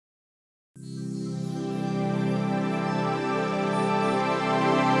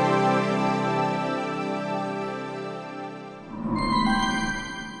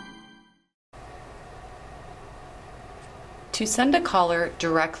To send a caller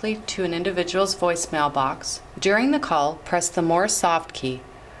directly to an individual's voicemail box, during the call, press the More soft key,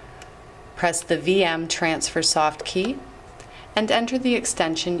 press the VM Transfer soft key, and enter the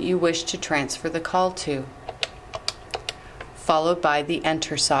extension you wish to transfer the call to, followed by the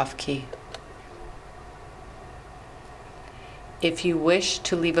Enter soft key. If you wish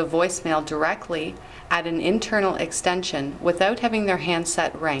to leave a voicemail directly at an internal extension without having their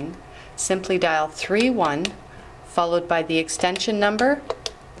handset ring, simply dial 31 followed by the extension number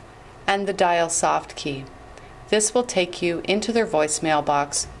and the dial soft key. This will take you into their voicemail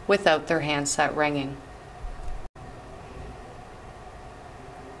box without their handset ringing.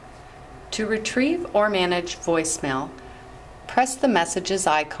 To retrieve or manage voicemail, press the Messages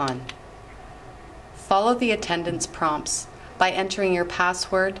icon. Follow the attendance prompts by entering your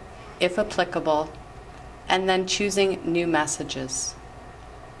password, if applicable, and then choosing New Messages.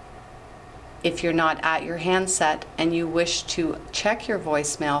 If you're not at your handset and you wish to check your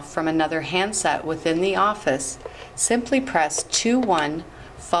voicemail from another handset within the office, simply press 21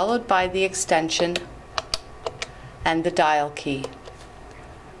 followed by the extension and the dial key.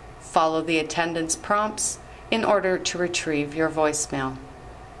 Follow the attendance prompts in order to retrieve your voicemail.